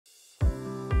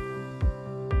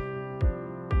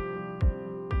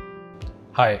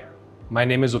Hi, my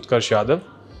name is Utkarsh Yadav.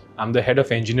 I'm the head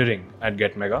of engineering at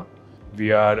GetMega.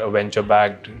 We are a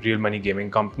venture-backed real money gaming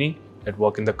company that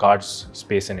work in the cards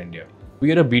space in India.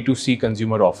 We are a B2C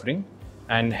consumer offering,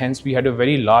 and hence we had a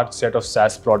very large set of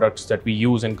SaaS products that we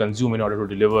use and consume in order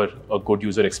to deliver a good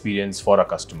user experience for our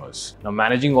customers. Now,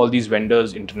 managing all these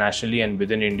vendors internationally and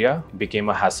within India became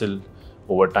a hassle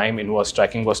over time. Invoice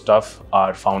tracking was tough.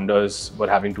 Our founders were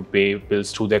having to pay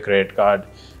bills through their credit card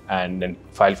and then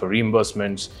file for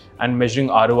reimbursements, and measuring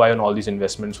ROI on all these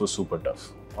investments was super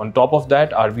tough. On top of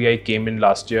that, RBI came in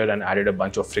last year and added a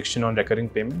bunch of friction on recurring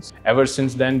payments. Ever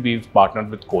since then, we've partnered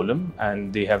with Quolum,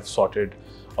 and they have sorted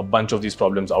a bunch of these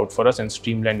problems out for us and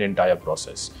streamlined the entire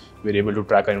process. We're able to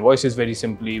track our invoices very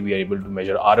simply. We are able to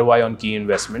measure ROI on key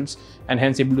investments, and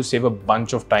hence able to save a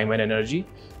bunch of time and energy,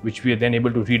 which we are then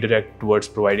able to redirect towards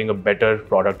providing a better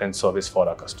product and service for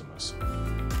our customers.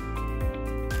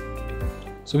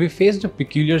 So we faced a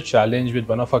peculiar challenge with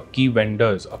one of our key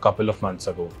vendors a couple of months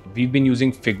ago. We've been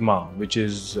using Figma, which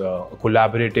is a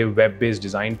collaborative web-based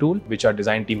design tool, which our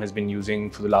design team has been using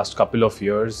for the last couple of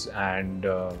years, and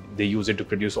they use it to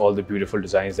produce all the beautiful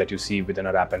designs that you see within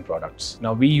our app and products.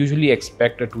 Now, we usually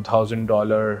expect a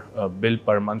 $2,000 bill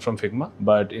per month from Figma,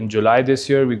 but in July this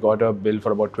year, we got a bill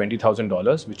for about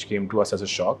 $20,000, which came to us as a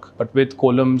shock. But with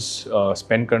Quolum's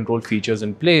spend control features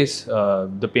in place,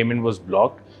 the payment was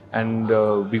blocked, and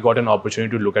we got an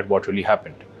opportunity to look at what really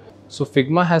happened. So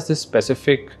Figma has this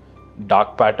specific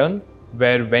dark pattern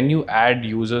where when you add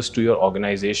users to your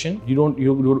organization, you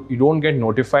don't get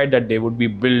notified that they would be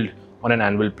billed on an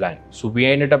annual plan. So we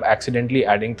ended up accidentally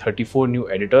adding 34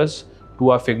 new editors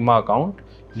to our Figma account,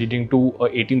 leading to a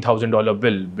 $18,000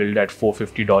 bill billed at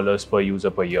 $450 per user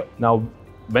per year. Now,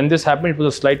 when this happened, it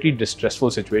was a slightly distressful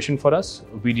situation for us.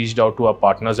 We reached out to our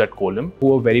partners at Quolum, who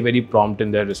were very, very prompt in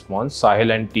their response.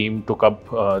 Sahil and team took up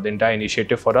the entire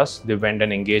initiative for us. They went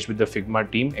and engaged with the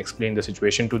Figma team, explained the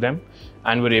situation to them,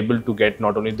 and were able to get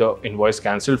not only the invoice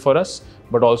cancelled for us,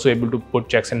 but also able to put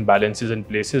checks and balances in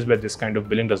places where this kind of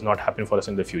billing does not happen for us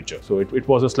in the future. So it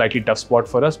was a slightly tough spot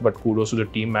for us, but kudos to the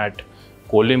team at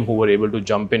Quolum who were able to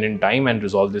jump in time and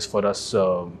resolve this for us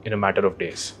in a matter of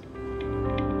days.